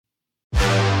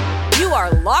You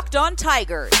are Locked On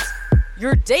Tigers,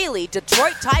 your daily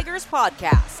Detroit Tigers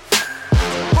podcast.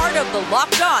 Part of the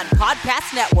Locked On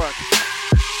Podcast Network,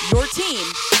 your team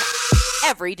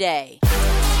every day.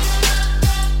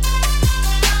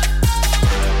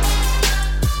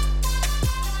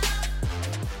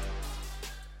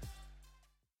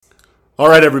 All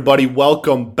right, everybody,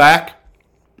 welcome back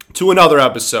to another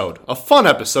episode. A fun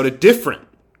episode, a different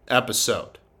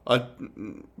episode, a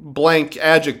blank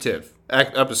adjective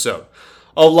episode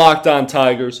of Locked On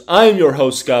Tigers. I am your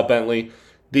host, Scott Bentley.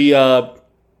 The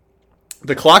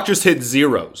clock just hit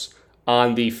zeros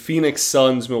on the Phoenix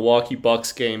Suns-Milwaukee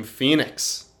Bucks game.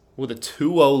 Phoenix with a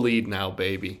 2-0 lead now,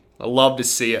 baby. I love to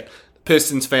see it. The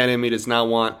Pistons fan in me does not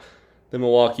want the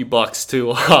Milwaukee Bucks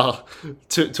to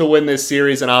win this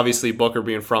series, and obviously Booker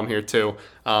being from here too.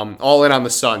 All in on the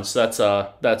Suns. That's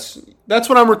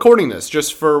when I'm recording this.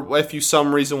 Just for if you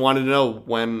some reason wanted to know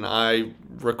when I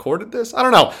recorded this, I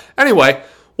don't know. Anyway,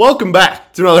 welcome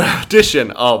back to another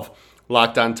edition of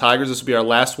Locked On Tigers. This will be our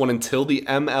last one until the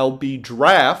MLB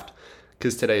draft,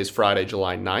 because today is Friday,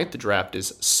 July 9th. The draft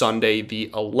is Sunday the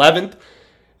 11th,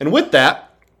 and with that,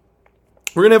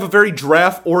 we're going to have a very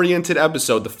draft-oriented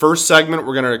episode. The first segment,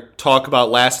 we're going to talk about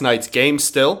last night's game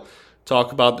still.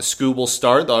 Talk about the Scooble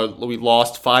start. We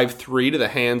lost 5-3 to the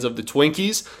hands of the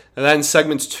Twinkies. And then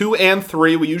segments 2 and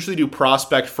 3, we usually do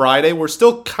Prospect Friday. We're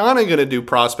still kind of going to do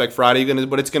Prospect Friday,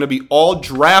 but it's going to be all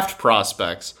draft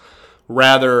prospects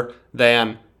rather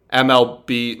than but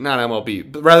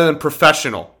rather than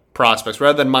professional prospects,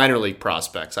 rather than minor league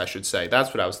prospects, I should say.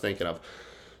 That's what I was thinking of.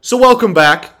 So welcome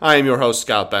back. I am your host,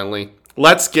 Scott Bentley.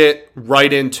 Let's get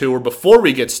right into, or before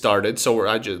we get started,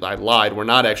 I lied, we're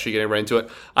not actually getting right into it.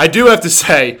 I do have to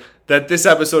say that this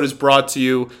episode is brought to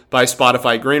you by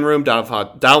Spotify Green Room.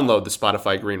 Download the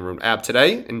Spotify Green Room app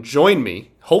today and join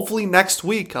me. Hopefully next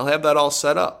week I'll have that all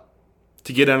set up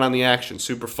to get in on the action.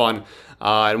 Super fun.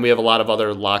 And we have a lot of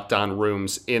other Locked On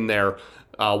rooms in there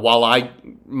while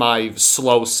my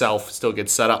slow self still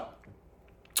gets set up.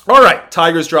 All right,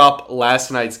 Tigers drop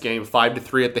last night's game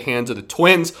 5-3 at the hands of the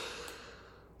Twins.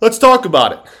 Let's talk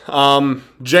about it.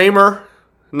 Jamer,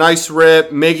 nice rip.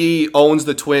 Miggy owns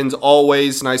the Twins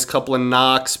always. Nice couple of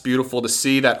knocks. Beautiful to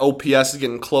see. That OPS is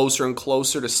getting closer and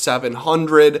closer to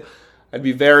 700. I'd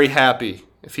be very happy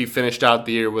if he finished out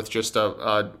the year with just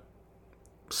a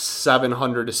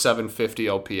 700 to 750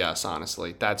 OPS,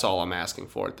 honestly. That's all I'm asking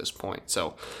for at this point.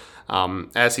 So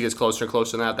as he gets closer and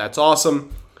closer to that, that's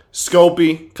awesome.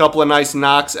 Scopey, couple of nice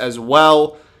knocks as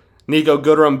well. Nico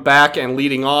Goodrum back and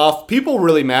leading off. People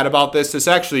really mad about this. This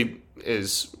actually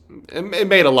it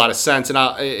made a lot of sense, and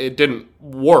it didn't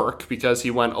work because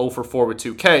he went 0 for 4 with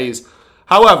 2 Ks.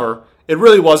 However, it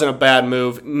really wasn't a bad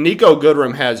move. Nico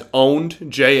Goodrum has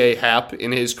owned J.A. Happ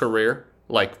in his career,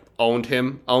 like owned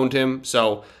him.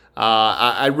 So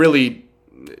I really,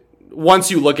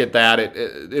 once you look at that,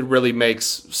 it really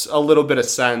makes a little bit of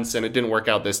sense, and it didn't work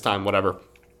out this time, whatever.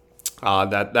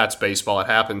 That's baseball. It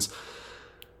happens.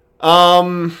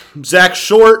 Zach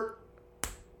Short,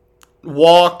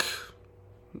 walk,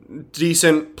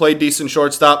 played decent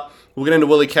shortstop. We'll get into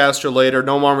Willie Castro later.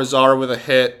 Nomar Mazara with a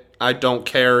hit. I don't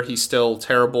care. He's still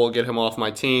terrible. Get him off my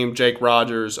team. Jake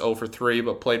Rogers, 0 for 3,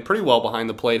 but played pretty well behind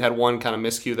the plate. Had one kind of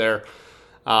miscue there.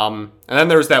 And then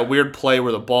there was that weird play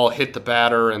where the ball hit the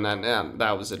batter, and then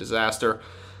that was a disaster.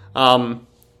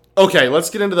 Okay, let's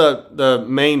get into the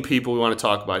main people we want to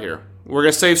talk about here. We're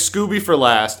going to save Scooby for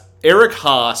last. Eric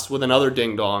Haas with another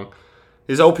ding-dong.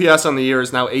 His OPS on the year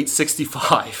is now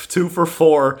 865, 2 for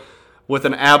 4 with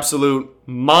an absolute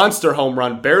monster home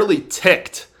run. Barely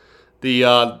ticked the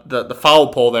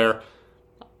foul pole there.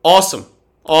 Awesome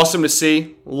to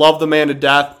see. Love the man to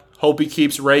death. Hope he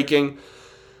keeps raking.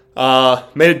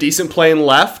 Made a decent play in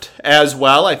left as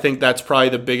well. I think that's probably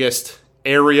the biggest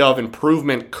area of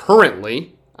improvement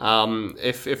currently.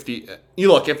 If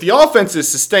the offense is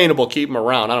sustainable, keep him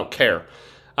around. I don't care.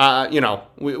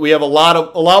 We have a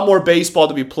lot more baseball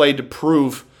to be played to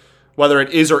prove whether it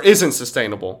is or isn't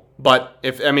sustainable. But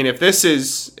if this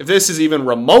is even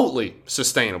remotely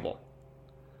sustainable,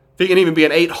 if he can even be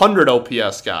an 800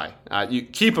 OPS guy, you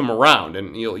keep him around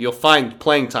and you'll find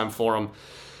playing time for him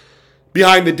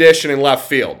behind the dish and in left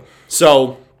field.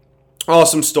 So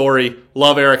awesome story.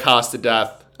 Love Eric Haas to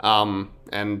death.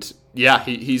 And yeah,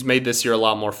 he's made this year a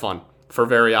lot more fun for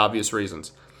very obvious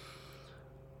reasons.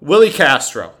 Willie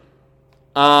Castro.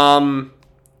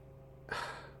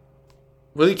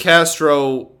 Willie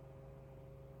Castro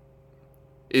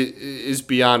is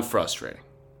beyond frustrating.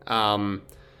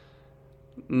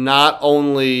 Not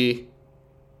only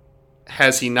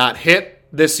has he not hit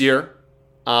this year,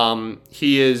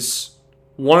 he is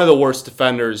one of the worst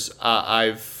defenders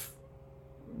I've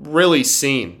really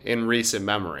seen in recent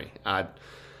memory. And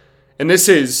this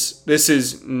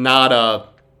is not a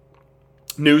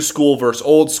new school versus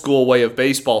old school way of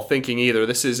baseball thinking either.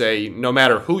 This is no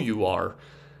matter who you are,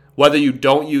 whether you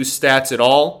don't use stats at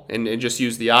all and just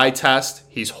use the eye test,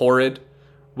 he's horrid.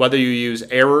 Whether you use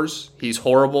errors, he's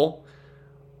horrible.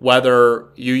 Whether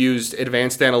you used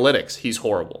advanced analytics, he's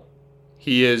horrible.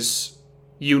 He is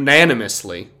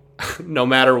unanimously, no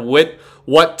matter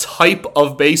what type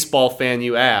of baseball fan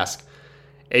you ask,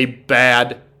 a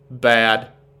bad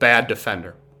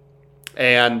defender.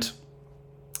 And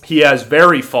he has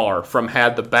very far from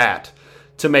had the bat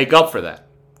to make up for that,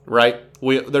 right?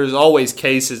 There's always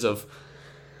cases of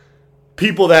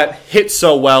people that hit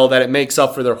so well that it makes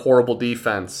up for their horrible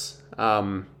defense.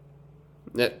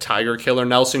 Tiger killer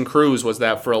Nelson Cruz was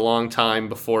that for a long time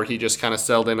before he just kind of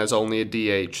settled in as only a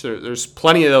DH. There's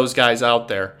plenty of those guys out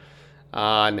there.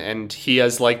 And he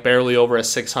has like barely over a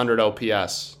 600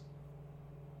 OPS.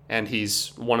 And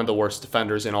he's one of the worst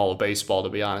defenders in all of baseball, to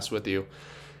be honest with you.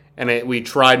 And we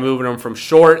tried moving him from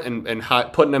short and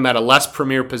putting him at a less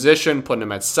premier position, putting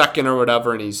him at second or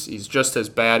whatever, and he's just as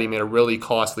bad. He made a really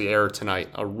costly error tonight,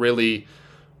 a really,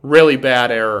 really bad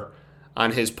error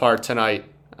on his part tonight.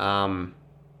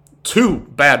 2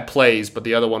 bad plays, but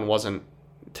the other one wasn't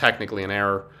technically an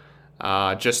error.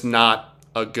 Just not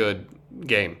a good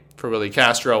game for Willie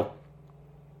Castro.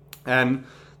 And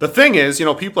the thing is,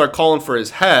 people are calling for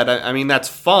his head. I mean, that's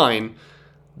fine.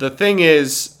 The thing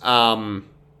is,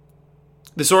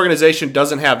 this organization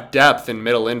doesn't have depth in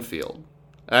middle infield.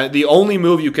 The only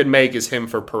move you could make is him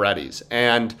for Paredes.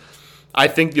 And I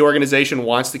think the organization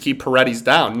wants to keep Paredes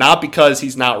down, not because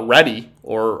he's not ready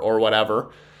or whatever.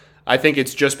 I think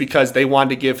it's just because they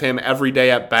want to give him everyday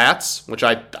at-bats, which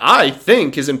I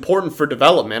think is important for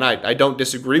development. I don't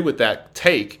disagree with that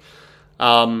take.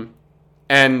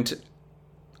 And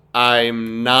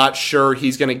I'm not sure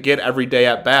he's going to get everyday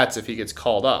at-bats if he gets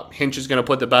called up. Hinch is going to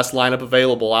put the best lineup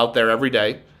available out there every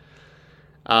day.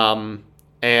 And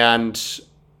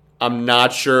I'm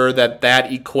not sure that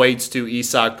equates to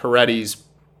Isaac Paredes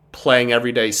playing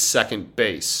everyday second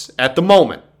base at the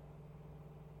moment.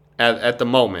 At the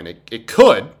moment. It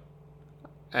could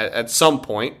at some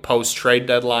point, post-trade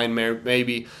deadline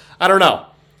maybe. I don't know.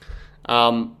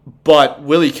 But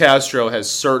Willie Castro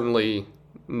has certainly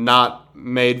not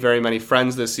made very many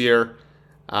friends this year.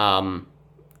 You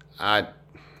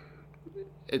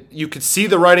could see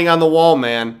the writing on the wall,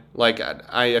 man. Like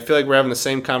I feel like we're having the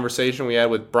same conversation we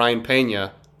had with Brian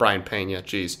Peña,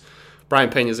 jeez. Brian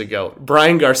Peña's a goat.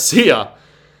 Brian Garcia,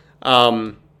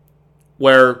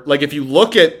 where, like, if you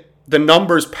look at the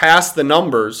numbers past the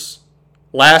numbers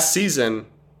last season,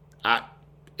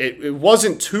 it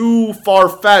wasn't too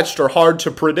far-fetched or hard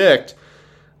to predict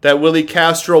that Willie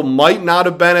Castro might not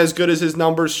have been as good as his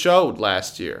numbers showed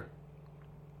last year.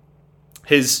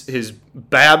 His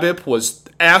BABIP was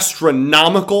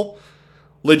astronomical,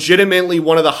 legitimately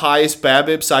one of the highest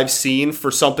BABIPs I've seen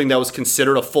for something that was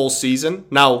considered a full season.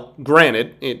 Now,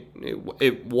 granted,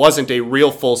 it wasn't a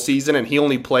real full season, and he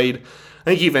only played, I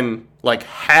think, even like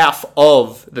half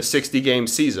of the 60-game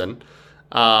season,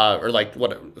 or like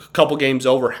a couple games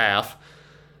over half.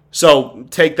 So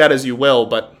take that as you will,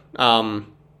 but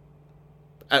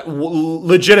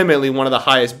legitimately one of the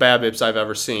highest BABIPs I've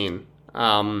ever seen.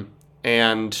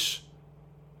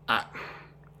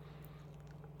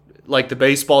 Like the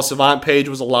Baseball Savant page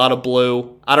was a lot of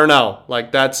blue. I don't know.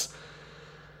 Like it's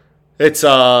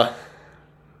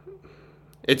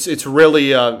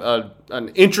really an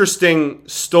interesting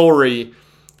story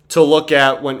to look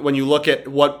at when you look at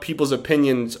what people's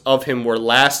opinions of him were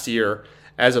last year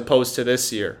as opposed to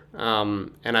this year.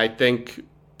 And I think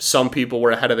some people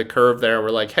were ahead of the curve there and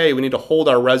were like, hey, we need to hold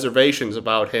our reservations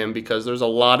about him because there's a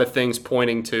lot of things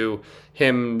pointing to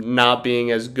him not being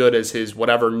as good as his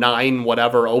whatever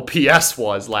OPS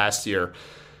was last year.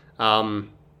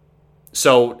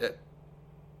 So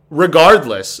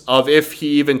regardless of if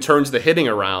he even turns the hitting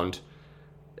around,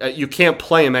 you can't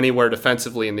play him anywhere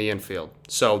defensively in the infield.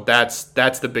 So that's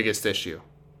the biggest issue.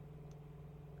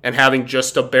 And having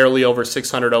just a barely over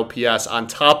 600 OPS on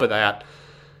top of that,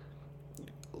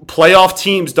 playoff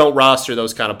teams don't roster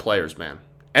those kind of players, man.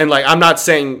 And like, I'm not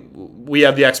saying we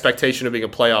have the expectation of being a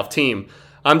playoff team.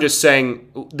 I'm just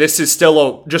saying this is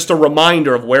still just a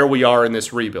reminder of where we are in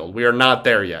this rebuild. We are not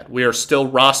there yet. We are still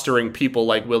rostering people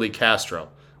like Willie Castro.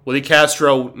 Willie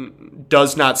Castro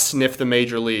does not sniff the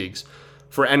major leagues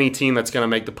for any team that's going to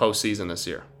make the postseason this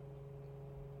year.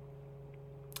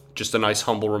 Just a nice,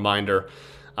 humble reminder.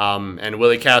 And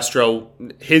Willie Castro,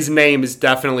 his name is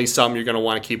definitely something you're going to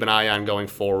want to keep an eye on going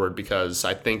forward, because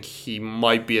I think he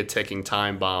might be a ticking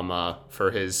time bomb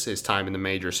for his time in the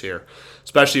majors here,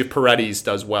 especially if Paredes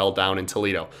does well down in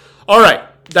Toledo. All right,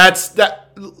 that's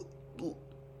that.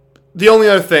 The only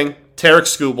other thing, Tarik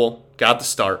Skubal got the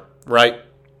start, right?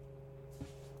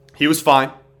 He was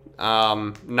fine.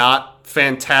 Not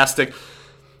fantastic.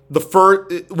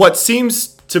 What seems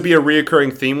to be a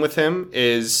reoccurring theme with him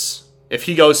is if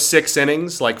he goes 6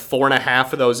 innings, like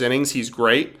 4.5 of those innings, he's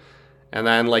great. And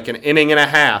then like an inning and a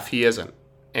half, he isn't.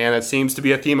 And it seems to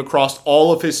be a theme across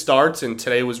all of his starts, and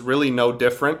today was really no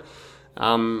different.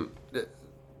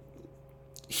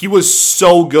 He was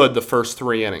so good the first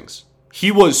 3 innings. He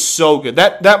was so good.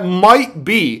 That might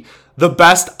be the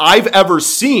best I've ever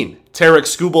seen Tarik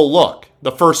Skubal look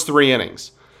the first 3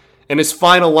 innings. In his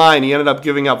final line, he ended up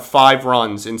giving up 5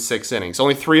 runs in 6 innings.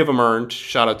 Only 3 of them earned.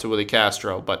 Shout out to Willie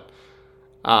Castro. But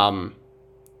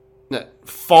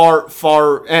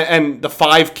far, and the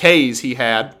 5 Ks he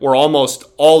had were almost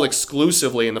all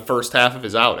exclusively in the first half of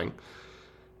his outing.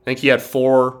 I think he had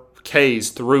 4 Ks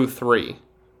through 3.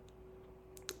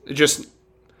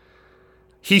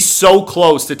 He's so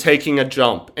close to taking a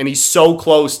jump, and he's so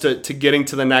close to getting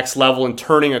to the next level and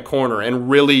turning a corner and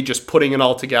really just putting it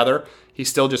all together. He's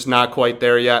still just not quite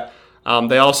there yet.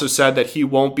 They also said that he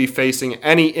won't be facing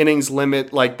any innings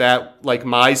limit like that, like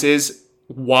Mize is,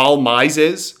 while Mize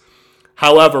is.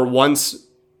 However, once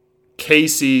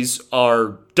Casey's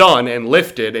are done and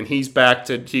lifted and he's back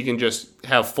to, he can just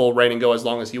have full reign and go as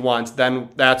long as he wants, then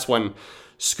that's when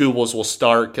Skubals will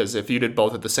start, because if you did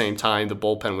both at the same time, the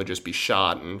bullpen would just be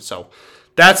shot. And so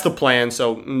that's the plan.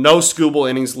 So no Skubal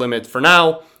innings limit for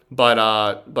now. But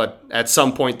at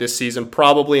some point this season,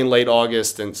 probably in late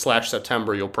August and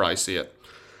 /September, you'll probably see it.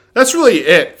 That's really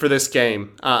it for this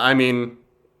game.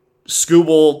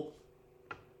 Skubal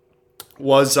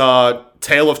was a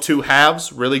tale of 2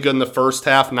 halves. Really good in the first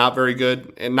half, not very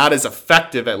good, and not as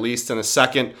effective, at least, in the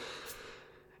second.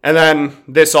 And then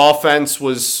this offense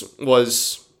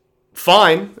was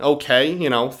fine, okay.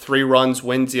 3 runs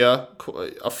wins you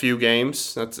a few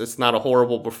games. It's not a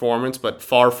horrible performance, but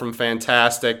far from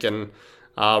fantastic. And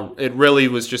it really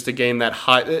was just a game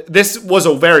this was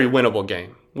a very winnable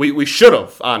game. We should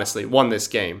have honestly won this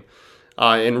game,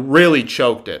 and really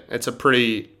choked it. It's a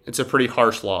pretty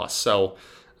harsh loss. So,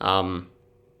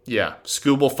 yeah,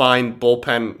 Skubal fine,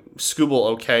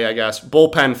 Skubal okay, I guess.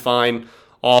 Bullpen fine,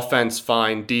 offense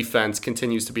fine, defense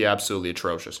continues to be absolutely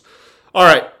atrocious. All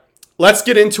right. Let's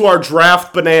get into our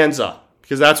draft bonanza,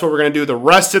 because that's what we're going to do the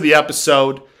rest of the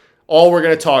episode. All we're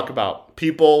going to talk about,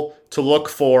 people to look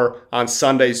for on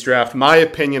Sunday's draft. My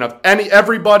opinion of any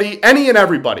and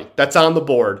everybody that's on the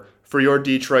board for your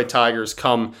Detroit Tigers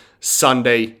come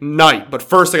Sunday night. But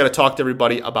first, I got to talk to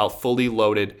everybody about Fully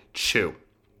Loaded Chew.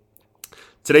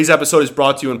 Today's episode is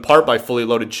brought to you in part by Fully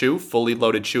Loaded Chew. Fully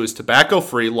Loaded Chew is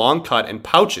tobacco-free, long cut, and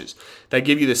pouches that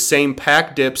give you the same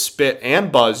pack, dip, spit,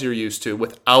 and buzz you're used to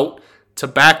without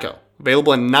tobacco.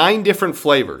 Available in 9 different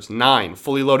flavors. 9.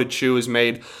 Fully Loaded Chew is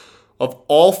made of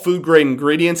all food-grade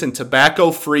ingredients and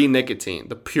tobacco-free nicotine,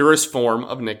 the purest form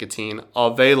of nicotine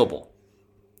available.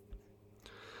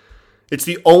 It's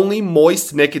the only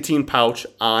moist nicotine pouch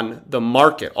on the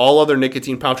market. All other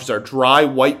nicotine pouches are dry,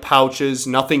 white pouches,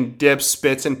 nothing dips,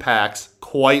 spits, and packs,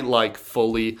 quite like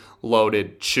Fully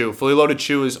Loaded Chew. Fully Loaded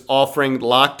Chew is offering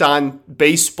Locked On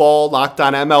Baseball, Locked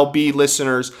On MLB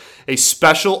listeners a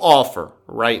special offer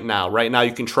right now. Right now,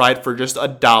 you can try it for just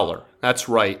 $1. That's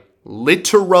right,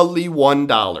 literally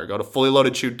 $1. Go to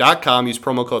fullyloadedchew.com, use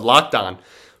promo code LOCKEDON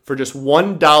for just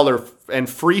 $1 and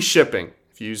free shipping.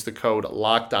 Use the code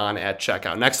LOCKEDON at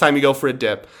checkout. Next time you go for a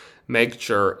dip, make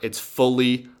sure it's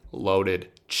Fully Loaded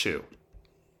Chew.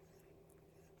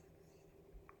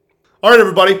 All right,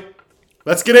 everybody,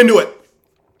 let's get into it.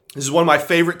 This is one of my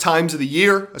favorite times of the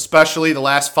year, especially the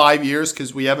last 5 years,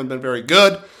 because we haven't been very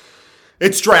good.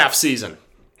 It's draft season.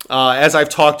 As I've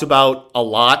talked about a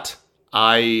lot,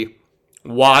 I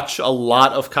watch a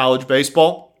lot of college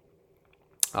baseball.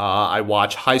 I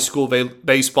watch high school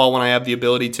baseball when I have the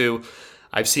ability to.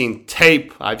 I've seen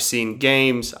tape, I've seen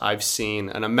games, I've seen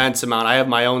an immense amount. I have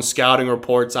my own scouting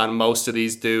reports on most of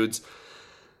these dudes.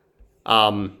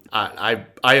 I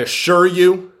assure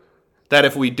you that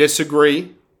if we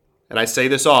disagree, and I say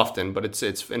this often, but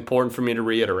it's important for me to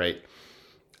reiterate,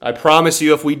 I promise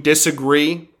you if we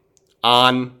disagree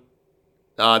on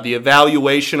the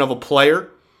evaluation of a player,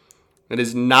 it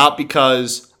is not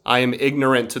because I am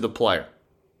ignorant to the player.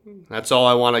 That's all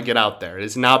I want to get out there. It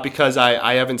is not because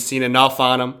I haven't seen enough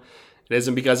on him. It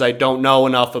isn't because I don't know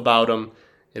enough about him.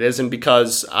 It isn't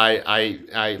because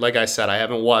I like I said, I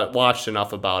haven't watched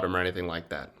enough about him or anything like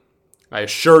that. I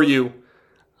assure you,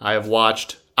 I have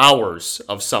watched hours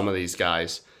of some of these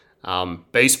guys.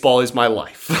 Baseball is my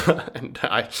life, and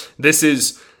this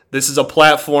is a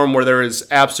platform where there is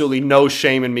absolutely no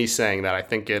shame in me saying that. I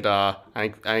think it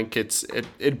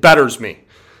betters me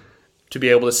to be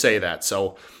able to say that.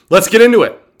 So let's get into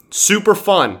it. Super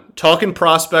fun. Talking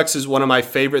prospects is one of my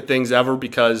favorite things ever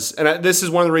because, and this is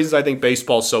one of the reasons I think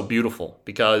baseball is so beautiful,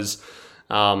 because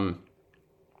there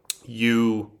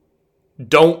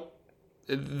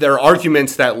are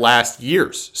arguments that last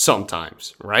years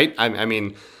sometimes, right? I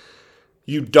mean,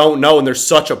 you don't know, and there's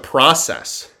such a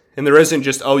process. And there isn't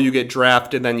just, you get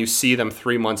drafted, and then you see them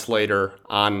 3 months later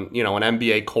on, an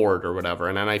NBA court or whatever,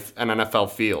 an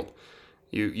NFL field.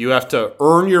 You have to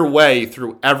earn your way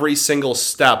through every single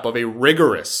step of a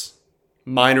rigorous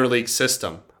minor league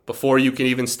system before you can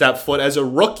even step foot as a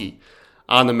rookie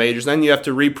on the majors. Then you have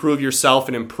to reprove yourself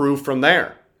and improve from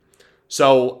there.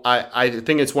 So I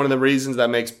think it's one of the reasons that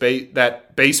makes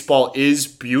that baseball is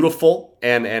beautiful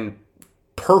and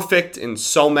perfect in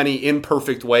so many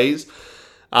imperfect ways.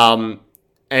 And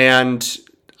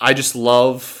I just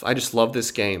love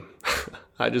this game.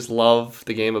 I just love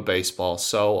the game of baseball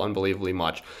so unbelievably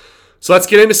much. So let's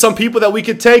get into some people that we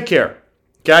could take here.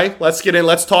 Okay,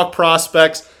 let's talk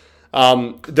prospects.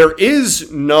 There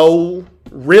is no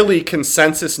really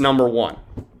consensus number one.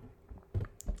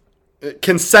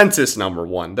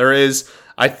 There is,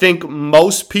 I think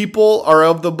most people are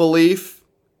of the belief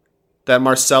that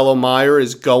Marcelo Meyer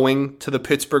is going to the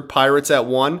Pittsburgh Pirates at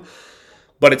 1,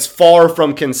 but it's far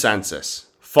from consensus.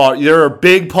 There are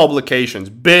big publications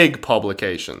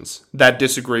that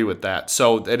disagree with that.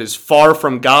 So it is far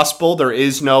from gospel. There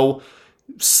is no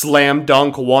slam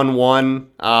dunk 1-1,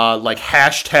 like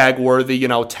hashtag worthy,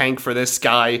 tank for this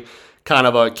guy kind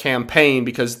of a campaign,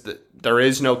 because there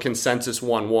is no consensus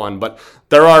 1-1. But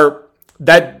there are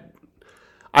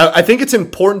I think it's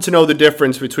important to know the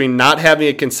difference between not having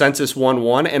a consensus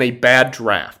 1-1 and a bad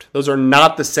draft. Those are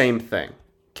not the same thing.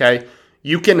 Okay,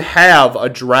 you can have a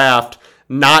draft,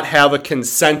 not have a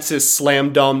consensus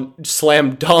slam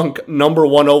dunk number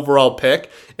 1 overall pick,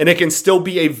 and it can still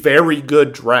be a very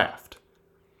good draft.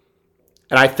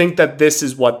 And I think that this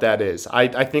is what that is.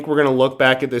 I think we're going to look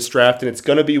back at this draft, and it's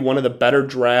going to be one of the better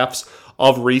drafts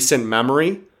of recent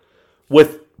memory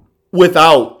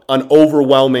without an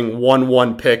overwhelming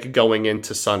 1-1 pick going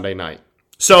into Sunday night.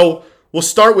 So we'll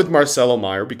start with Marcelo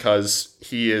Meyer, because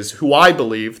he is who I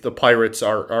believe the Pirates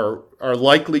are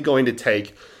likely going to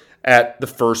take at the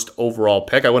first overall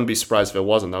pick. I wouldn't be surprised if it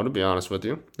wasn't, though, to be honest with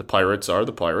you. The Pirates are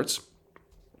the Pirates.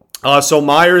 So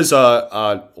Meyer is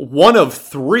one of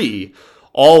 3,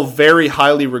 all very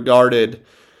highly regarded.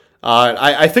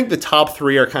 I think the top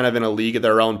 3 are kind of in a league of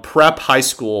their own. Prep high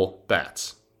school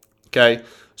bats. Okay,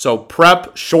 so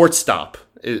prep shortstop,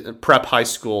 prep high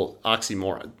school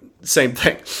oxymoron, same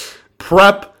thing.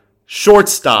 Prep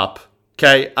shortstop.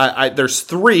 Okay, there's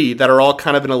 3 that are all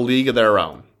kind of in a league of their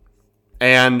own.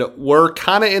 And we're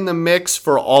kind of in the mix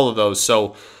for all of those.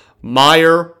 So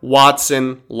Meyer,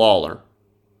 Watson, Lawler.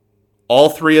 All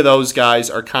 3 of those guys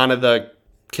are kind of the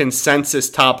consensus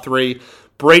top 3.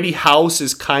 Brady House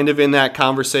is kind of in that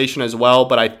conversation as well,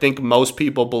 but I think most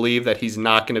people believe that he's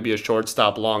not going to be a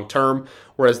shortstop long term.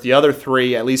 Whereas the other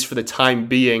 3, at least for the time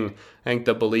being, I think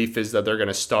the belief is that they're going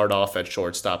to start off at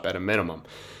shortstop at a minimum.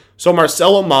 So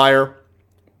Marcelo Meyer,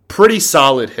 pretty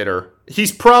solid hitter.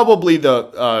 He's probably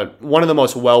the one of the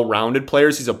most well-rounded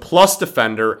players. He's a plus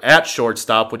defender at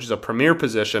shortstop, which is a premier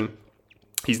position.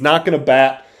 He's not going to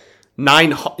bat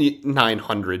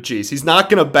 900. Geez, he's not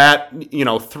going to bat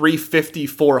 350,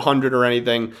 400 or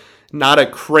anything. Not a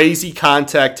crazy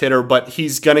contact hitter, but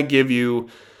he's going to give you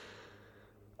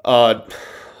high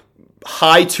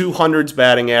 200s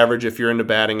batting average if you're into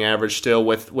batting average still,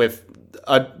 with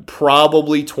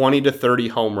probably 20 to 30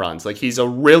 home runs. Like, he's a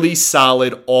really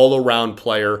solid all-around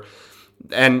player,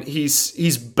 and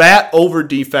he's bat over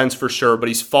defense for sure, but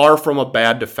he's far from a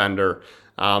bad defender,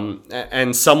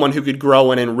 and someone who could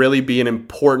grow in and really be an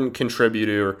important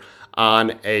contributor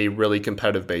on a really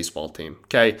competitive baseball team.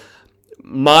 Okay,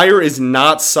 Meyer is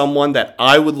not someone that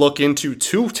I would look into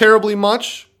too terribly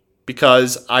much,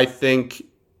 because I think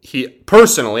he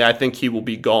will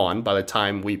be gone by the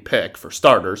time we pick, for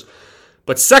starters.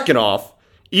 But second off,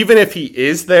 even if he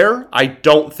is there, I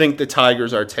don't think the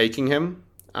Tigers are taking him.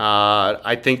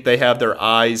 I think they have their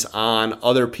eyes on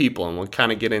other people, and we'll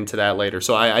kind of get into that later.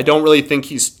 So I don't really think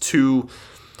he's too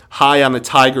high on the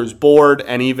Tigers' board,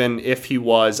 and even if he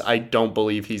was, I don't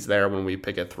believe he's there when we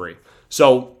pick at 3.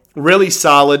 So really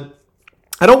solid.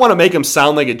 I don't want to make him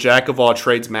sound like a jack of all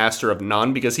trades, master of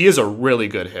none, because he is a really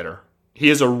good hitter. He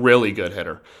is a really good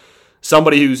hitter.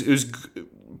 Somebody who's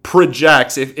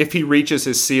projects, if he reaches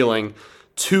his ceiling,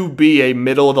 to be a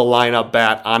middle of the lineup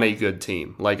bat on a good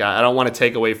team. Like, I don't want to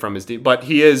take away from his team, but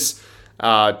he is.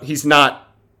 He's not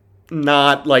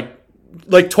like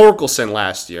Torkelson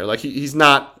last year. Like he's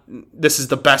not. This is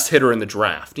the best hitter in the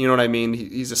draft. You know what I mean?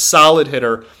 He's a solid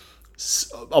hitter,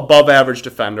 above average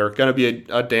defender, going to be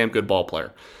a damn good ball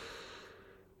player.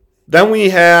 Then we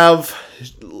have.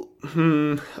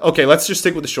 Okay, let's just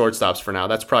stick with the shortstops for now.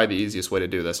 That's probably the easiest way to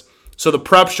do this. So the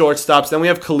prep shortstops. Then we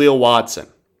have Khalil Watson.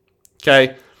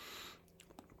 Okay.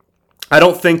 I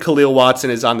don't think Khalil Watson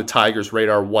is on the Tigers'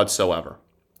 radar whatsoever.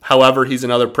 However, he's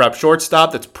another prep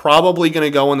shortstop that's probably going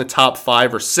to go in the top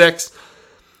 5 or 6.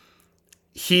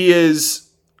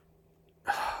 He's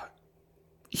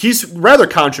rather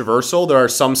controversial. There are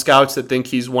some scouts that think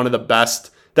he's one of the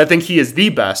best, that think he is the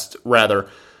best, rather,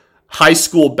 high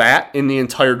school bat in the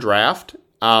entire draft.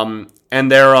 And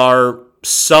there are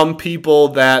some people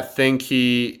that think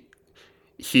he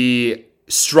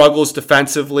struggles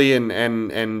defensively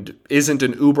and isn't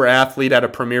an uber athlete at a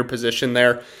premier position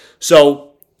there. So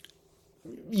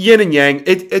yin and yang.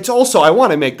 It's also, I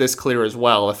want to make this clear as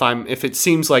well. If it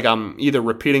seems like I'm either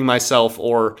repeating myself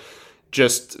or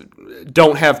just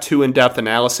don't have too in-depth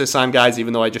analysis on guys,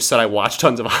 even though I just said I watched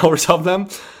tons of hours of them,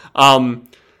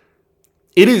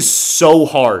 it is so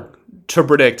hard to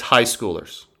predict high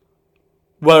schoolers.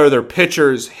 Whether they're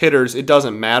pitchers, hitters, it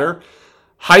doesn't matter.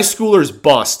 High schoolers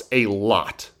bust a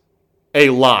lot. A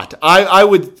lot. I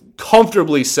would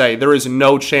comfortably say there is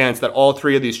no chance that all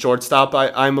 3 of these shortstop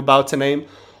I'm about to name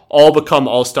all become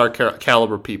all-star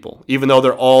caliber people, even though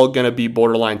they're all going to be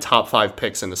borderline top 5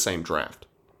 picks in the same draft.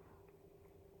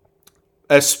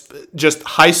 Just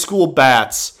high school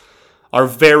bats are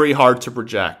very hard to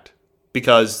project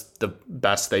because the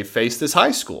best they faced is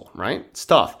high school, right? It's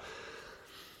tough.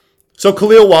 So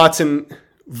Khalil Watson,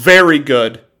 very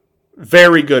good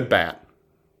bat.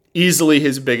 Easily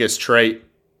his biggest trait.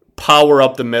 Power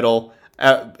up the middle.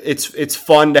 It's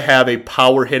fun to have a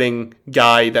power hitting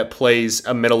guy that plays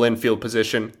a middle infield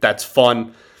position. That's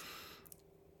fun.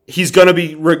 He's going to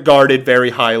be regarded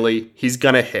very highly. He's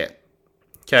going to hit.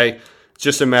 Okay? It's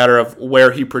just a matter of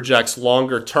where he projects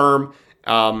longer term.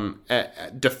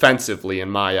 Defensively, in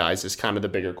my eyes, is kind of the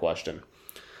bigger question.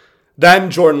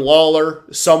 Then Jordan Lawler,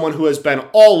 someone who has been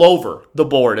all over the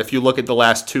board. If you look at the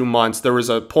last 2 months, there was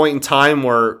a point in time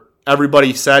where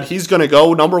everybody said he's going to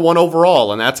go number 1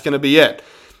 overall, and that's going to be it.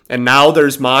 And now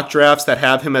there's mock drafts that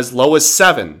have him as low as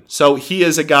 7. So he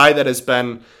is a guy that has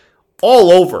been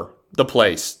all over the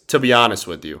place, to be honest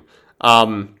with you.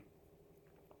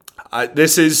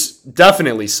 This is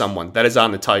definitely someone that is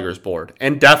on the Tigers board,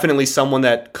 and definitely someone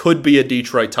that could be a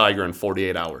Detroit Tiger in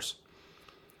 48 hours.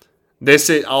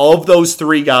 This is all of those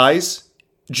 3 guys,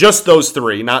 just those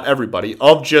 3, not everybody,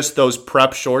 of just those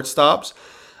prep shortstops.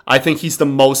 I think he's the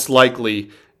most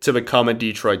likely to become a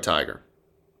Detroit Tiger.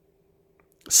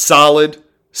 Solid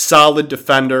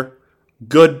defender,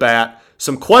 good bat.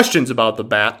 Some questions about the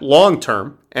bat long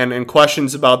term, and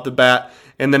questions about the bat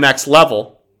in the next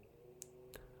level.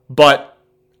 But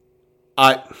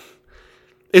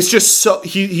it's just so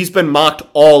he's been mocked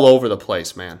all over the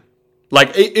place, man.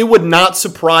 Like it would not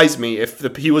surprise me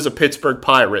if he was a Pittsburgh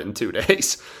Pirate in 2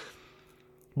 days.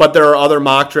 But there are other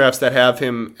mock drafts that have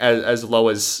him as low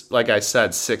as, like I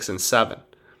said, 6 and 7.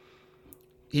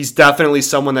 He's definitely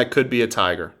someone that could be a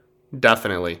Tiger.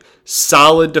 Definitely.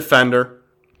 Solid defender.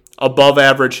 Above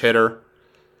average hitter.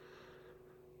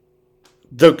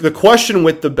 The question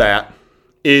with the bat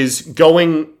is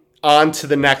going on to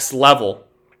the next level.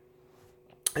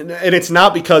 And it's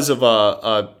not because of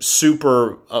a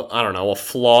super, a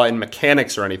flaw in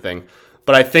mechanics or anything.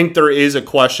 But I think there is a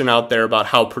question out there about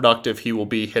how productive he will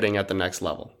be hitting at the next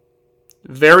level.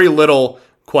 Very little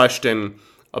question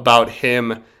about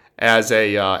him as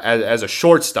a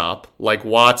shortstop like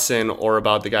Watson or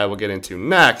about the guy we'll get into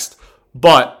next.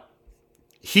 But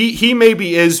he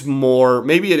maybe is more.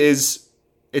 Maybe it's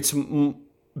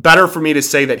better for me to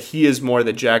say that he is more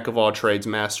the jack of all trades,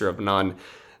 master of none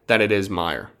than it is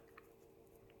Meyer.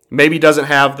 Maybe doesn't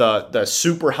have the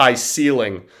super high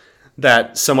ceiling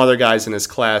that some other guys in his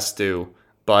class do.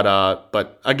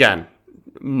 But again,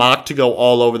 mocked to go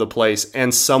all over the place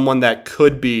and someone that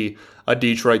could be a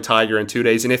Detroit Tiger in 2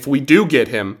 days. And if we do get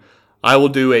him, I will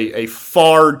do a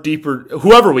far deeper,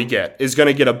 whoever we get is going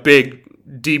to get a big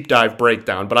deep dive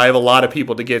breakdown. But I have a lot of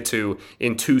people to get to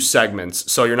in 2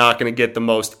 segments. So you're not going to get the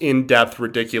most in-depth,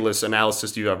 ridiculous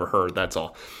analysis you've ever heard. That's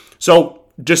all. So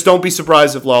just don't be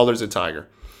surprised if Lawler's a Tiger.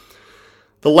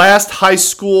 The last high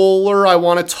schooler I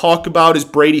want to talk about is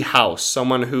Brady House,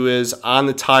 someone who is on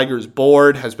the Tigers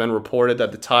board. Has been reported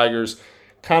that the Tigers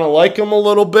kind of like him a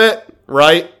little bit,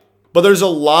 right? But there's a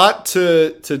lot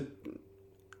to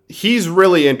he's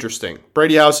really interesting.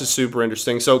 Brady House is super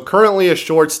interesting. So currently a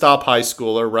shortstop high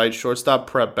schooler, right? Shortstop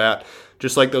prep bat,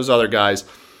 just like those other guys.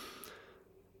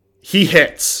 He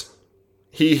hits.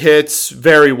 He hits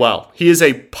very well. He is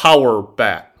a power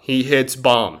bat. He hits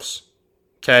bombs.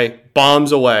 Okay?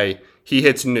 Bombs away. He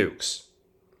hits nukes.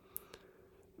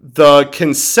 The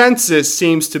consensus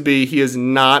seems to be he is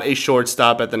not a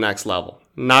shortstop at the next level.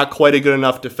 Not quite a good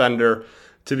enough defender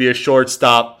to be a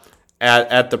shortstop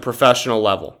at the professional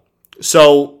level.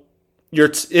 So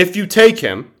if you take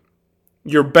him,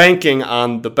 you're banking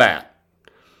on the bat.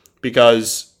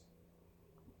 Because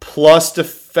plus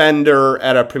defender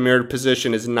at a premier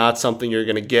position is not something you're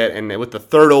going to get. And with the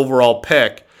third overall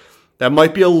pick, that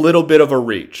might be a little bit of a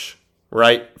reach,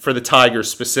 right, for the Tigers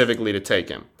specifically to take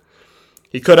him.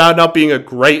 He could end up being a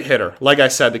great hitter. Like I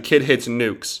said, the kid hits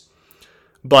nukes.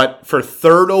 But for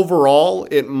third overall,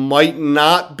 it might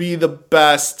not be the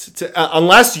best,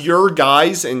 unless your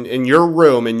guys in your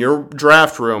room, in your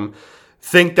draft room,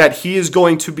 think that he is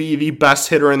going to be the best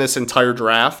hitter in this entire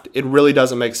draft. It really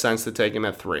doesn't make sense to take him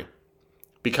at 3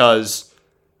 because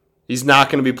he's not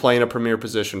going to be playing a premier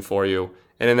position for you.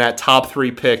 And in that top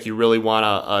 3 pick, you really want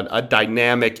a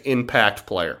dynamic impact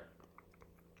player.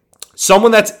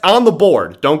 Someone that's on the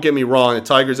board, don't get me wrong, the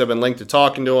Tigers have been linked to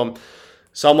talking to him.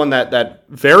 Someone that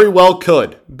very well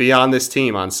could be on this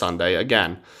team on Sunday.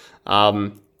 Again,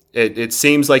 it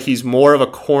seems like he's more of a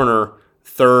corner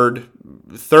third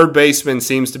baseman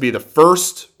seems to be the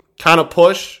first kind of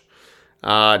push.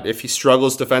 If he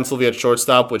struggles defensively at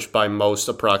shortstop, which by most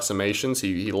approximations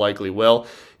he likely will,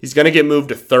 he's going to get moved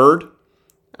to third.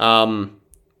 And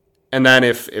then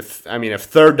if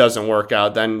third doesn't work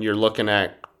out, then you're looking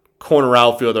at corner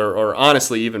outfielder or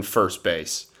honestly even first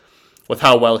base with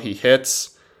how well he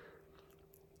hits.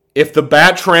 If the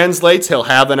bat translates, he'll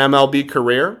have an MLB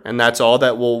career, and that's all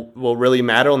that will really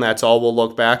matter, and that's all we'll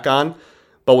look back on.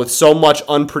 But with so much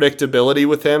unpredictability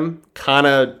with him, kind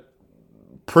of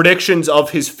predictions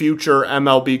of his future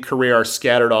MLB career are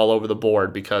scattered all over the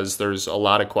board because there's a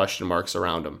lot of question marks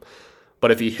around him.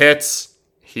 But if he hits,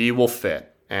 he will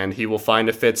fit, and he will find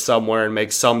a fit somewhere and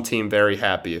make some team very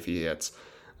happy if he hits.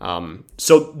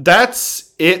 So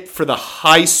that's it for the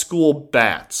high school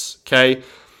bats, okay?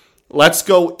 Let's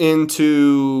go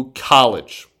into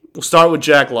college. We'll start with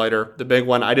Jack Leiter, the big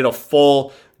one. I did a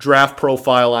full draft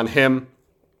profile on him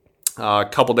a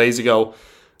couple days ago,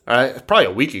 probably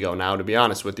a week ago now, to be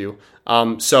honest with you.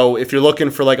 So if you're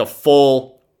looking for like a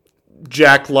full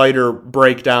Jack Leiter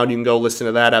breakdown, you can go listen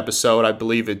to that episode. I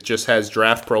believe it just has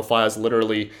draft profiles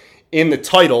literally in the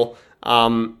title,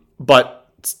 but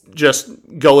just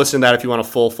go listen to that if you want a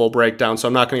full breakdown. So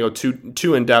I'm not going to go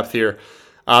too in depth here.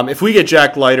 If we get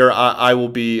Jack Leiter, I will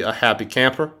be a happy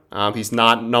camper. He's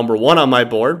not number 1 on my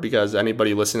board because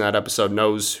anybody listening to that episode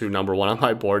knows who number 1 on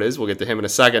my board is. We'll get to him in a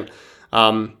second.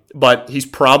 But he's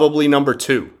probably number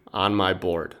 2 on my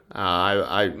board.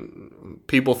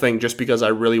 People think just because I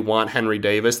really want Henry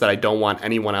Davis that I don't want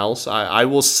anyone else. I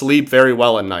will sleep very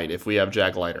well at night if we have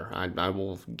Jack Leiter. I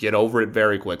will get over it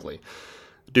very quickly.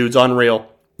 Dude's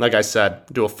unreal. Like I said,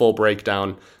 do a full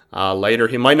breakdown later.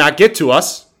 He might not get to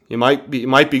us. He might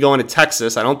be going to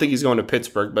Texas. I don't think he's going to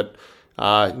Pittsburgh, but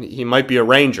he might be a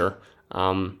Ranger.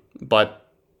 But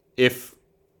if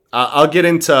I'll get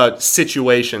into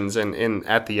situations in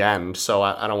at the end, so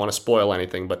I don't want to spoil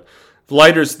anything. But if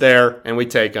Leiter's there and we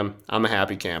take him, I'm a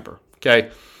happy camper.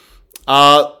 Okay.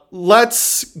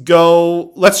 Let's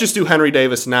go. Let's just do Henry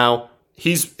Davis now.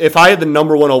 If I had the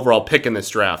number 1 overall pick in this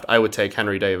draft, I would take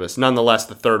Henry Davis. Nonetheless,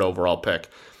 the 3rd overall pick.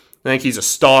 I think he's a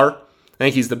star. I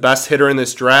think he's the best hitter in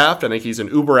this draft. I think he's an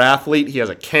uber athlete. He has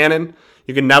a cannon.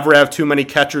 You can never have too many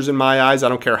catchers in my eyes. I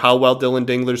don't care how well Dylan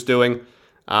Dingler's doing.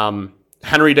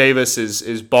 Henry Davis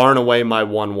is bar and away my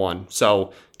 1-1.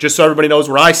 So just so everybody knows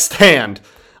where I stand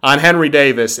on Henry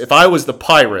Davis, if I was the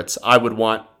Pirates, I would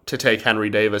want to take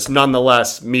Henry Davis.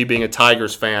 Nonetheless, me being a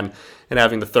Tigers fan and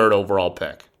having the 3rd overall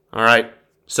pick. All right,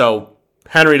 so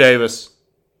Henry Davis,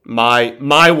 my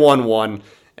 1-1,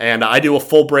 and I do a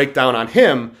full breakdown on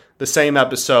him the same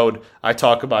episode I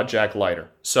talk about Jack Leiter.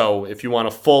 So if you want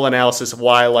a full analysis of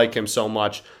why I like him so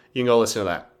much, you can go listen to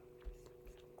that.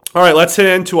 All right, let's hit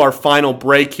into our final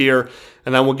break here,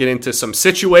 and then we'll get into some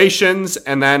situations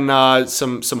and then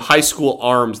some high school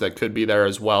arms that could be there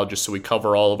as well, just so we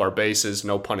cover all of our bases,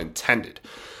 no pun intended.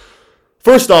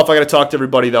 First off, I got to talk to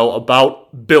everybody, though,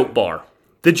 about Built Bar.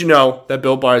 Did you know that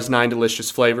Built Bar has 9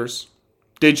 delicious flavors?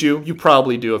 Did you? You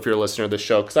probably do if you're a listener to the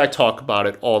show, because I talk about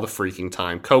it all the freaking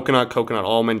time. Coconut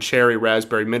almond, cherry,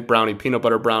 raspberry, mint brownie, peanut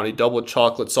butter brownie, double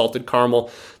chocolate, salted caramel.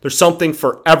 There's something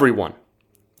for everyone.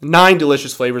 9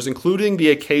 delicious flavors, including the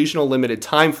occasional limited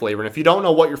time flavor. And if you don't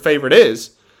know what your favorite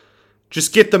is,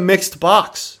 just get the mixed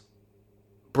box.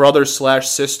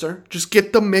 Brother/sister, just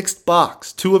get the mixed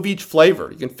box. 2 of each flavor.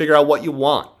 You can figure out what you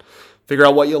want. Figure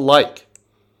out what you like.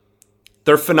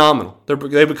 They're phenomenal.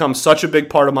 They've become such a big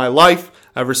part of my life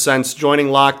ever since joining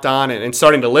Locked On and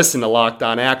starting to listen to Locked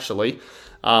On, actually.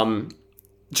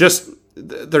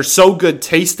 They're so good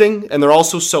tasting, and they're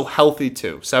also so healthy,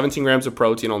 too. 17 grams of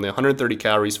protein, only 130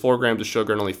 calories, 4 grams of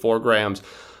sugar, and only 4 grams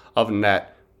of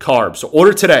net carbs. So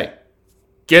order today.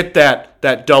 Get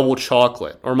that double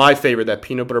chocolate, or my favorite, that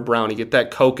peanut butter brownie. Get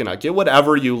that coconut. Get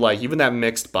whatever you like, even that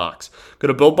mixed box. Go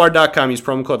to BuiltBar.com. Use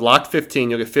promo code LOCKED15.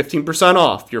 You'll get 15%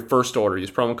 off your first order.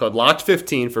 Use promo code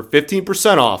LOCKED15 for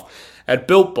 15% off at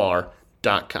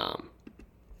BuiltBar.com.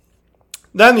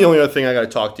 Then the only other thing I got to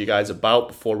talk to you guys about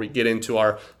before we get into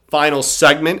our final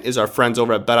segment is our friends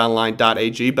over at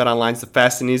BetOnline.ag. BetOnline's the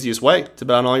fast and easiest way to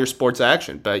bet on all your sports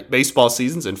action. Baseball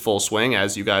season's in full swing,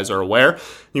 as you guys are aware.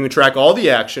 You can track all the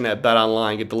action at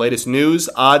BetOnline. Get the latest news,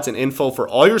 odds, and info for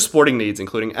all your sporting needs,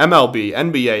 including MLB,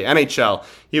 NBA, NHL,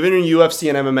 even your UFC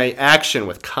and MMA action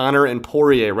with Conor and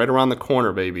Poirier right around the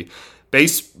corner, baby.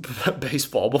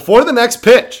 Baseball. Before the next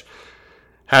pitch,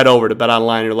 head over to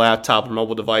BetOnline on your laptop or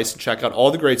mobile device and check out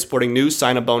all the great sporting news,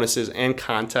 sign-up bonuses, and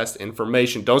contest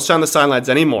information. Don't sit on the sidelines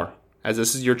anymore, as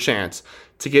this is your chance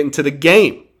to get into the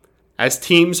game as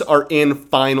teams are in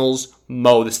finals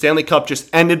mode. The Stanley Cup just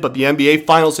ended, but the NBA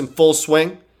Finals in full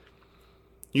swing.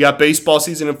 You got baseball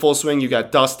season in full swing. You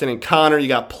got Dustin and Connor. You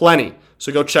got plenty.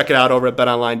 So go check it out over at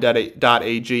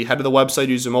betonline.ag. Head to the website,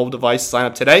 use your mobile device, sign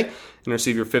up today, and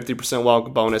receive your 50%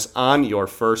 welcome bonus on your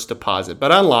first deposit.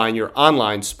 BetOnline, your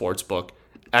online sportsbook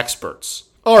experts.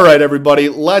 All right, everybody,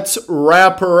 let's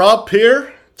wrap her up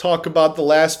here. Talk about the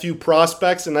last few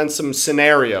prospects and then some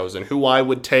scenarios and who I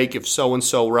would take if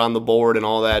so-and-so were on the board and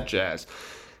all that jazz.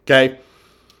 Okay?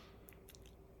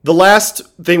 The last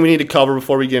thing we need to cover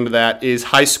before we get into that is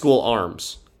high school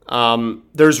arms.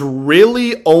 There's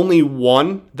really only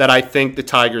one that I think the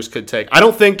Tigers could take. I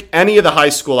don't think any of the high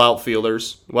school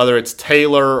outfielders, whether it's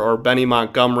Taylor or Benny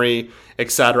Montgomery,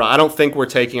 etc., I don't think we're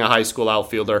taking a high school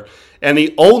outfielder. And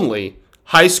the only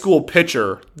high school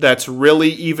pitcher that's really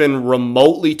even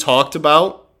remotely talked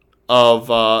about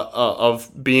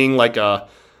of being like a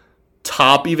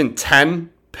top even 10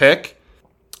 pick,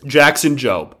 Jackson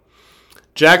Jobe.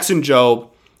 Jackson Jobe,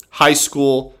 high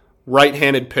school,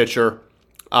 right-handed pitcher.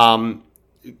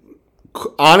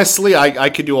 Honestly, I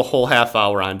could do a whole half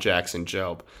hour on Jackson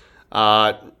Jobe.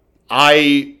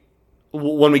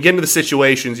 When we get into the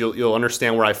situations, you'll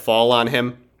understand where I fall on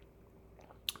him.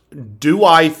 Do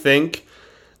I think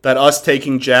that us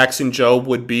taking Jackson Jobe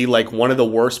would be like one of the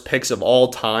worst picks of all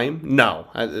time? No.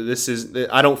 I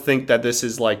don't think that this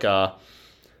is like a,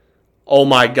 oh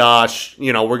my gosh,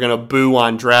 we're going to boo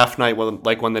on draft night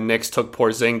when the Knicks took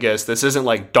Porzingis. This isn't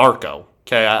like Darko.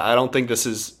 Okay, I don't think this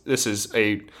is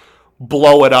a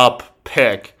blow it up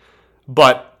pick,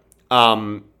 but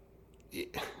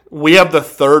we have the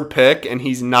third pick, and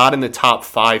he's not in the top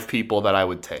 5 people that I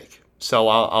would take. So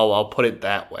I'll put it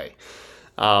that way.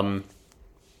 The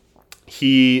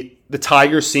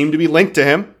Tigers seem to be linked to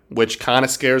him, which kind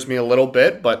of scares me a little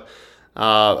bit, but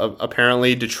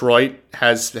apparently Detroit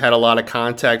has had a lot of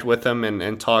contact with him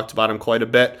and talked about him quite a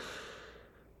bit.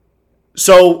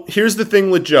 So here's the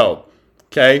thing with Joe.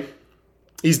 Okay,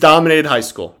 he's dominated high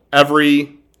school.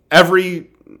 Every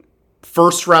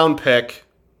first round pick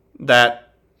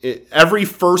every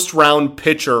first round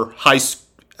pitcher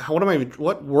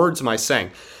what words am I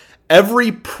saying?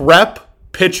 Every prep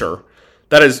pitcher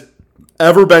that has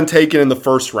ever been taken in the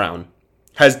first round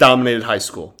has dominated high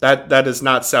school. That does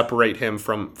not separate him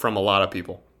from a lot of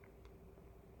people.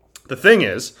 The thing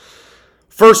is,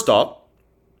 first off,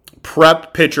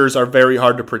 prep pitchers are very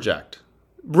hard to project.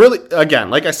 Really, again,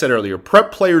 like I said earlier,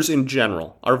 prep players in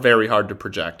general are very hard to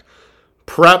project.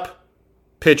 Prep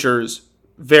pitchers,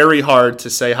 very hard to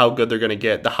say how good they're going to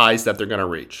get, the highs that they're going to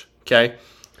reach. Okay?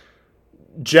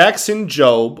 Jackson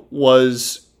Jobe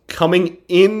was coming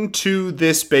into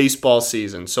this baseball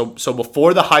season. So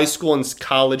before the high school and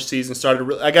college season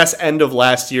started, I guess end of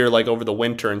last year, like over the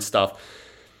winter and stuff,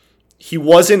 he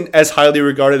wasn't as highly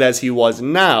regarded as he was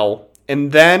now.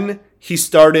 And then he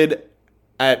started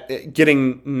at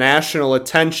getting national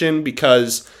attention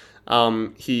because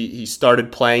he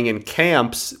started playing in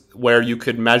camps where you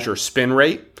could measure spin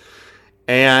rate,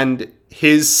 and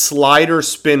his slider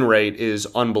spin rate is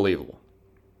unbelievable.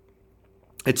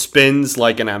 It spins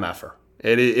like an MFer.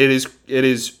 It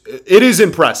is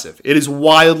impressive. It is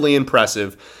wildly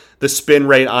impressive, the spin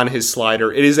rate on his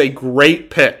slider. It is a great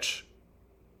pitch.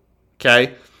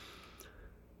 Okay?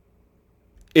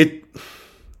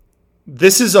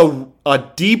 This is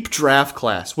a deep draft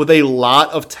class with a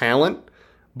lot of talent,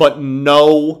 but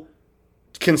no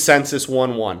consensus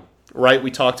 1-1, right?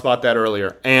 We talked about that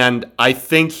earlier. And I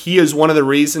think he is one of the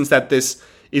reasons that this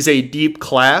is a deep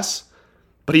class,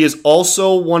 but he is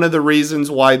also one of the reasons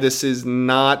why this is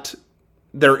not,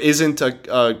 there isn't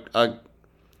a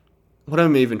what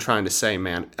am I even trying to say,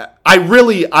 man?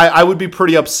 I would be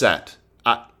pretty upset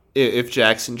if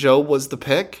Jackson Jobe was the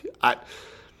pick.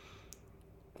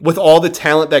 With all the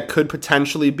talent that could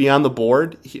potentially be on the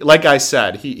board, like I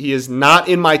said, he is not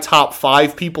in my top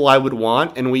 5 people I would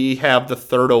want, and we have the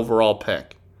 3rd overall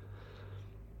pick.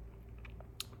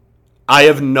 I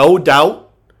have no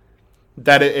doubt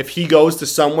that if he goes to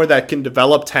somewhere that can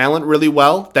develop talent really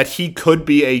well, that he could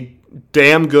be a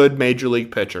damn good major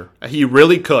league pitcher. He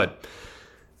really could.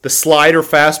 The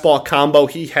slider-fastball combo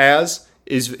he has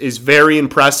is very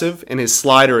impressive, and his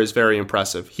slider is very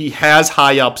impressive. He has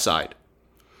high upside.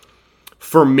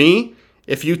 For me,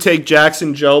 if you take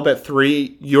Jackson Jobe at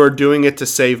 3, you're doing it to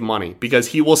save money because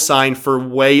he will sign for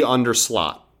way under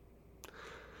slot.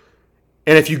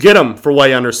 And if you get him for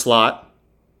way under slot,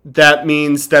 that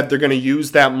means that they're going to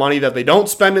use that money that they don't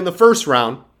spend in the first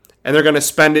round, and they're going to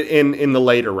spend it in the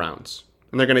later rounds.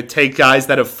 And they're going to take guys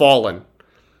that have fallen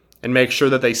and make sure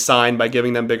that they sign by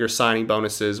giving them bigger signing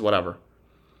bonuses, whatever.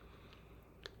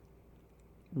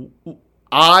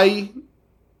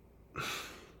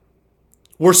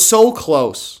 We're so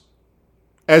close.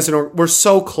 We're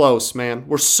so close, man.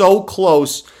 We're so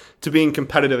close to being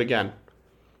competitive again.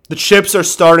 The chips are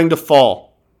starting to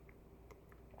fall.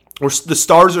 The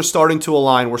stars are starting to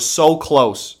align. We're so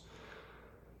close.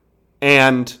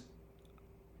 And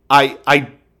I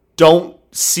don't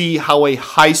see how a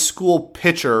high school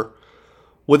pitcher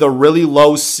with a really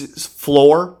low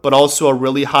floor but also a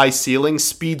really high ceiling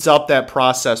speeds up that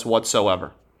process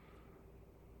whatsoever.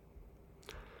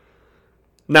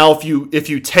 Now, if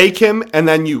you take him and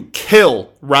then you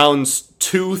kill rounds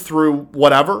 2 through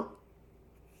whatever,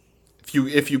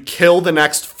 if you kill the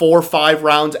next 4 or 5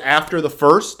 rounds after the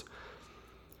first,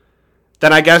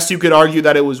 then I guess you could argue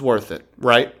that it was worth it,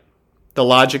 right? The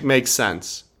logic makes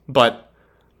sense. But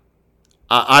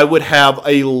I would have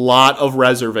a lot of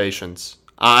reservations.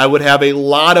 I would have a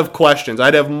lot of questions.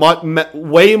 I'd have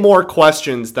way more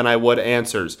questions than I would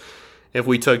answers if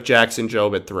we took Jackson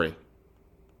Jobe at 3.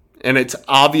 And it's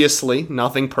obviously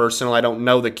nothing personal. I don't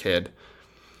know the kid.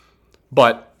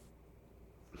 But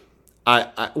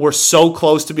we're so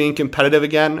close to being competitive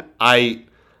again. I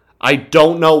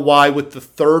don't know why with the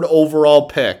 3rd overall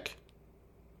pick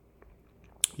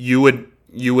you would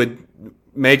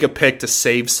make a pick to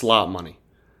save slot money.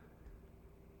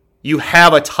 You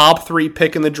have a top 3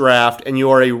 pick in the draft and you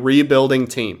are a rebuilding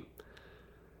team.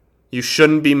 You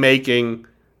shouldn't be making,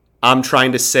 I'm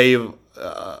trying to save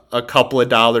a couple of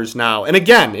dollars now. And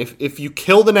again, if you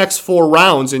kill the next 4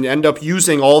 rounds and end up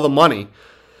using all the money,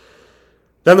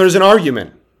 then there's an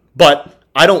argument. But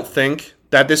I don't think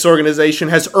that this organization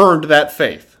has earned that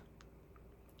faith.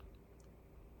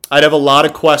 I'd have a lot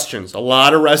of questions, a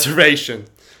lot of reservation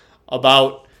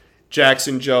about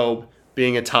Jackson Jobe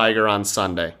being a Tiger on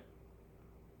Sunday.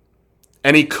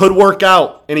 And he could work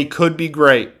out, and he could be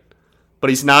great. But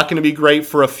he's not going to be great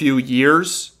for a few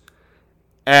years.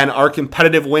 And our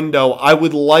competitive window, I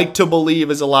would like to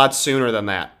believe, is a lot sooner than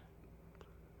that.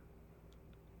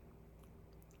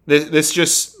 This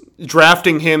just,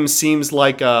 drafting him seems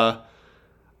like I'm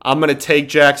going to take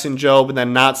Jackson Jobe and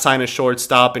then not sign a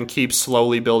shortstop and keep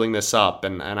slowly building this up.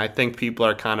 And I think people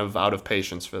are kind of out of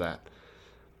patience for that.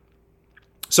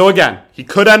 So again, he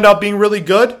could end up being really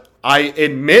good. I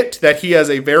admit that he has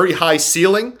a very high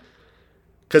ceiling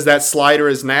because that slider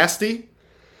is nasty.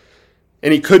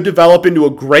 And he could develop into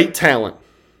a great talent.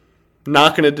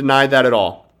 Not going to deny that at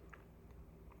all.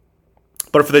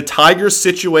 But for the Tigers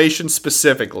situation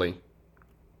specifically,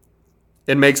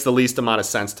 it makes the least amount of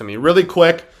sense to me. Really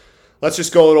quick, let's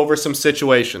just go over some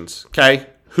situations, okay?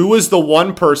 Who is the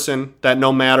one person that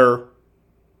no matter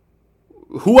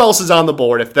who else is on the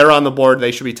board, if they're on the board,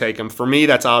 they should be taken? For me,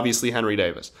 that's obviously Henry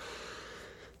Davis.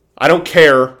 I don't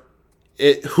care.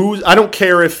 I don't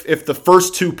care if the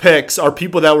first 2 picks are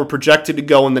people that were projected to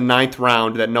go in the 9th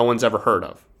round that no one's ever heard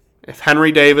of. If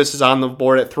Henry Davis is on the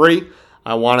board at 3,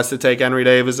 I want us to take Henry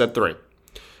Davis at 3.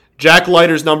 Jack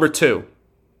Leiter's number 2.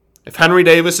 If Henry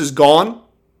Davis is gone,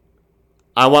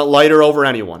 I want Leiter over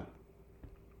anyone.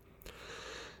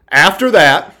 After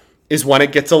that is when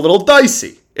it gets a little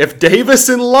dicey. if Davis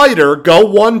and Leiter go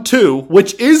 1-2,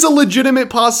 which is a legitimate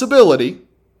possibility,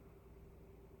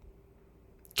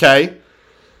 okay,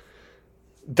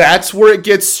 that's where it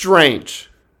gets strange.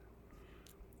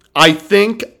 I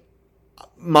think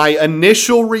my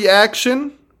initial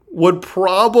reaction would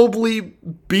probably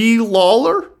be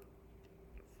Lawler.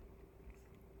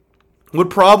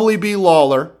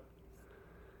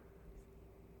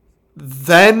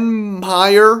 Then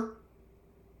Meyer,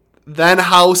 then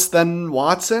House, then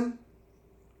Watson.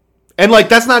 And like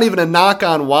that's not even a knock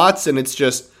on Watson. It's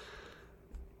just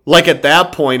like at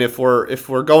that point, if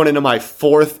we're going into my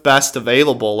fourth best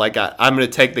available, like I'm going to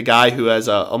take the guy who has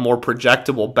a more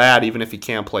projectable bat, even if he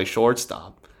can't play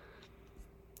shortstop.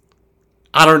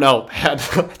 I don't know.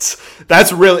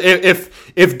 That's really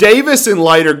if Davis and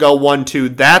Leiter go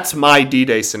 1-2, that's my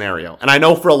D-Day scenario. And I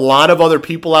know for a lot of other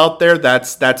people out there,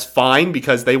 that's fine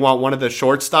because they want one of the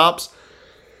shortstops.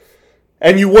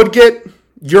 And you would get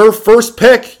your first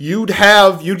pick. You'd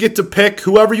get to pick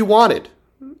whoever you wanted.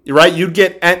 Right? You'd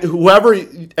get whoever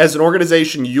as an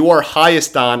organization you are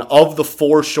highest on of the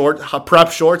four prep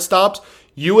shortstops.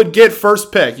 You would get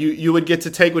first pick. You would get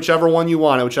to take whichever one you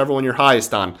want, whichever one you're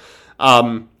highest on.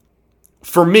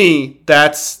 For me,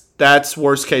 that's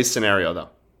worst case scenario though.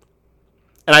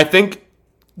 And I think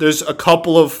there's a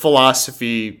couple of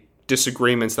philosophy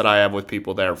disagreements that I have with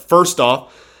people there. First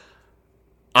off,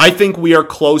 I think we are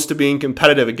close to being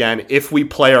competitive again if we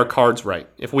play our cards right.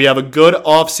 If we have a good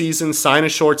offseason, sign a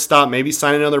shortstop, maybe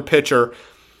sign another pitcher,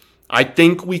 I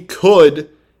think we could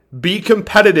be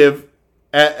competitive,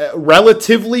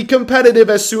 relatively competitive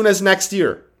as soon as next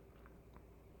year.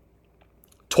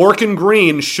 Torkin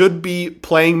Green should be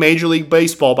playing Major League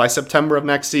Baseball by September of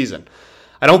next season.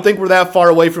 I don't think we're that far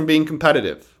away from being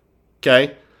competitive.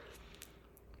 Okay?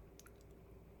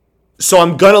 So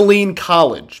I'm going to lean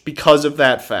college because of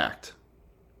that fact.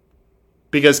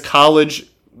 Because college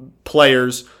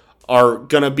players are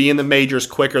going to be in the majors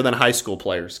quicker than high school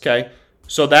players. Okay?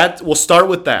 So we'll start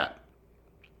with that.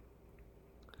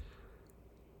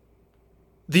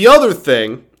 The other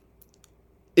thing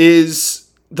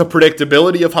is the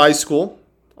predictability of high school.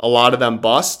 A lot of them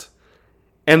bust.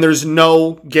 And there's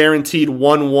no guaranteed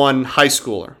 1-1 high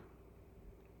schooler.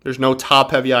 There's no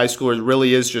top-heavy high schooler. It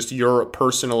really is just your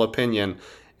personal opinion.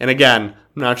 And again,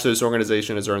 I'm not sure this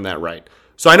organization has earned that right.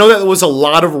 So I know that was a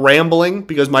lot of rambling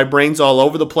because my brain's all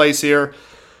over the place here.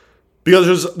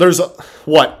 Because there's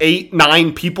 8,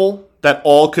 9 people that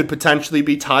all could potentially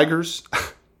be Tigers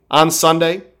on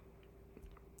Sunday.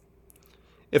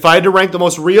 If I had to rank the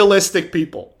most realistic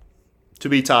people to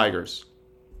be Tigers,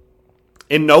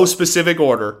 in no specific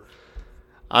order,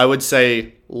 I would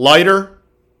say Leiter,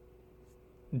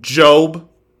 Job,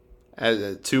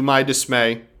 to my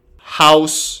dismay,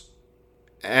 House,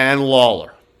 and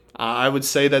Lawler. I would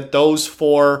say that those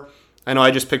four, I know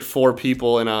I just picked 4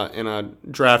 people in a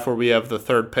draft where we have the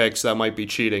third pick, so that might be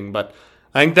cheating, but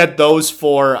I think that those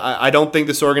 4, I don't think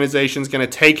this organization is going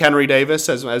to take Henry Davis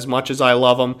as much as I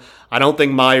love him. I don't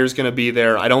think Meyer's going to be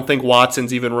there. I don't think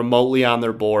Watson's even remotely on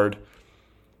their board.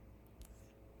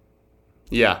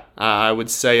 Yeah, I would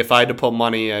say if I had to put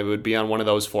money, I would be on one of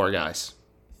those 4 guys.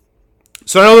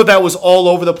 So I know that was all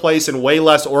over the place and way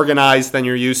less organized than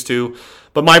you're used to,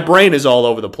 but my brain is all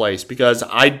over the place because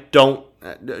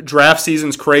draft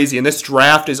season's crazy, and this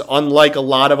draft is unlike a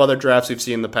lot of other drafts we've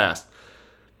seen in the past.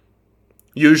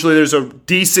 Usually there's a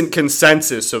decent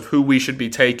consensus of who we should be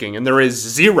taking, and there is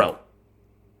zero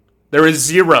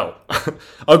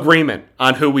agreement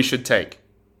on who we should take.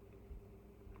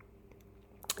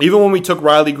 Even when we took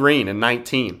Riley Green in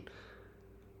 19,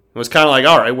 it was kind of like,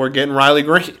 all right, we're getting Riley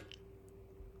Green.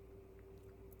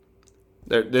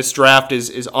 This draft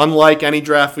is unlike any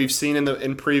draft we've seen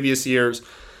in previous years.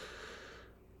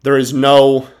 There is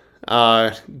no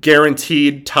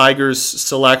guaranteed Tigers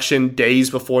selection days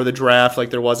before the draft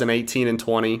like there was in 18 and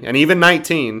 20. And even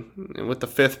 19 with the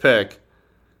 5th pick.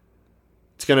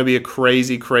 It's going to be a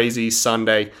crazy, crazy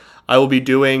Sunday. I will be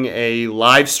doing a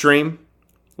live stream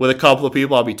with a couple of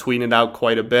people. I'll be tweeting it out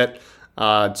quite a bit.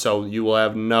 So you will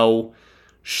have no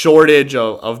shortage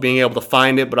of being able to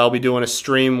find it, but I'll be doing a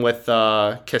stream with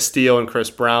Castillo and Chris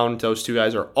Brown. Those 2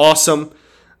 guys are awesome.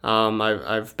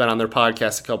 I've been on their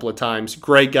podcast a couple of times.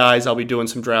 Great guys. I'll be doing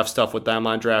some draft stuff with them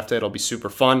on draft day. It'll be super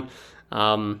fun.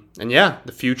 And yeah,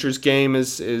 the Futures game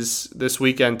is this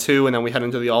weekend too, and then we head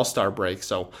into the All-Star break.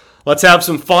 So let's have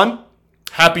some fun.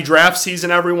 Happy draft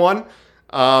season, everyone.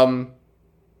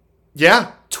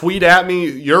 Yeah, tweet at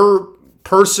me your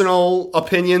personal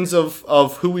opinions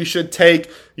of who we should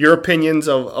take, your opinions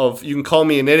of you can call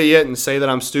me an idiot and say that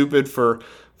I'm stupid for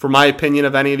my opinion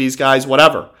of any of these guys,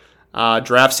 whatever.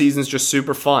 Draft season's just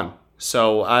super fun.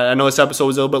 So I know this episode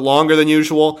was a little bit longer than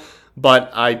usual, but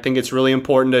I think it's really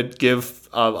important to give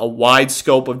a wide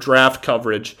scope of draft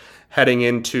coverage heading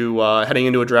into a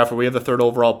draft where we have the 3rd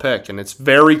overall pick. And it's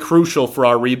very crucial for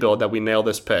our rebuild that we nail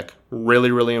this pick.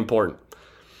 Really, really important.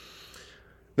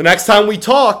 The next time we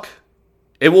talk,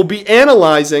 it will be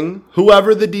analyzing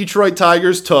whoever the Detroit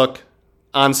Tigers took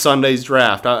on Sunday's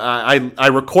draft. I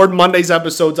record Monday's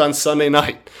episodes on Sunday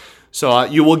night. So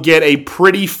you will get a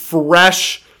pretty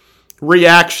fresh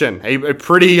reaction, a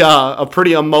pretty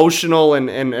emotional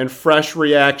and fresh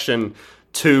reaction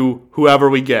to whoever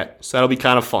we get. So that'll be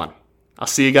kind of fun. I'll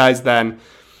see you guys then.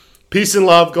 Peace and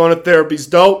love. Going to therapy's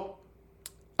dope.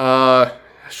 Good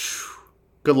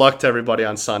luck to everybody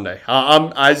on Sunday.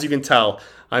 As you can tell,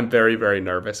 I'm very, very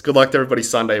nervous. Good luck to everybody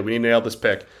Sunday. We need to nail this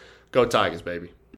pick. Go Tigers, baby.